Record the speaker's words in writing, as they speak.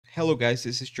Hello guys,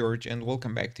 this is George and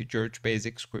welcome back to George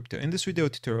Basics Crypto. In this video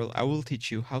tutorial, I will teach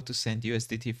you how to send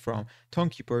USDT from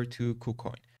Tonkeeper to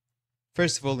Kucoin.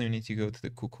 First of all, you need to go to the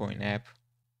Kucoin app.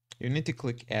 You need to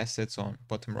click Assets on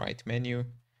bottom right menu,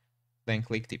 then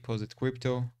click Deposit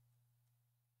Crypto.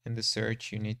 In the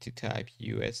search, you need to type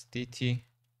USDT.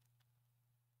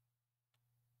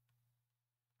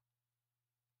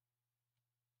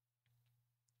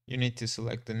 You need to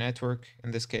select the network.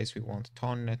 In this case, we want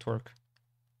Ton network.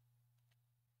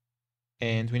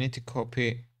 And we need to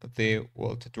copy the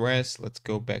wallet address. Let's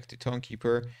go back to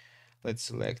Tonkeeper. Let's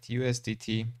select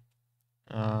USDT.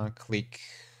 Click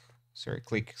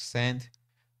send,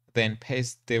 then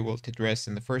paste the wallet address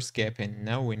in the first gap, and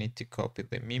now we need to copy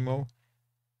the memo,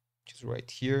 which is right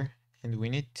here, and we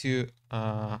need to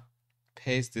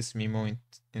paste this memo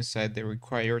inside the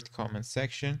required comment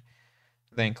section,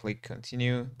 then click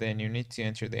continue. Then you need to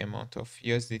enter the amount of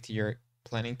USDT you're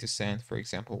planning to send, for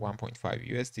example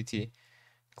 1.5 USDT.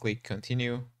 Click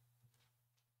continue.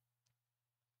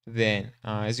 Then,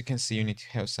 as you can see, you need to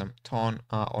have some Ton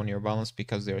on your balance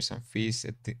because there are some fees.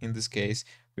 In this case,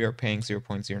 we are paying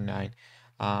 $0.09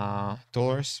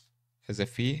 dollars as a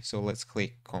fee. So let's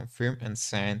click confirm and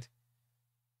send.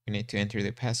 You need to enter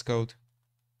the passcode.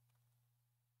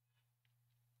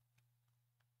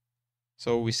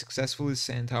 So we successfully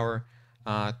sent our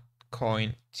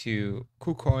coin to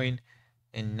Kucoin,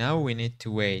 and now we need to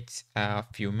wait a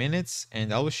few minutes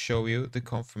and I will show you the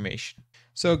confirmation.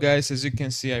 So guys, as you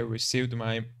can see, I received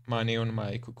my money on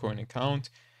my Kucoin account.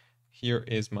 Here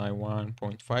is my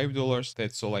 $1.5.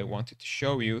 That's all I wanted to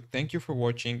show you. Thank you for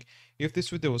watching. If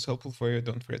this video was helpful for you,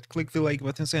 don't forget to click the like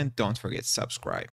buttons and don't forget to subscribe.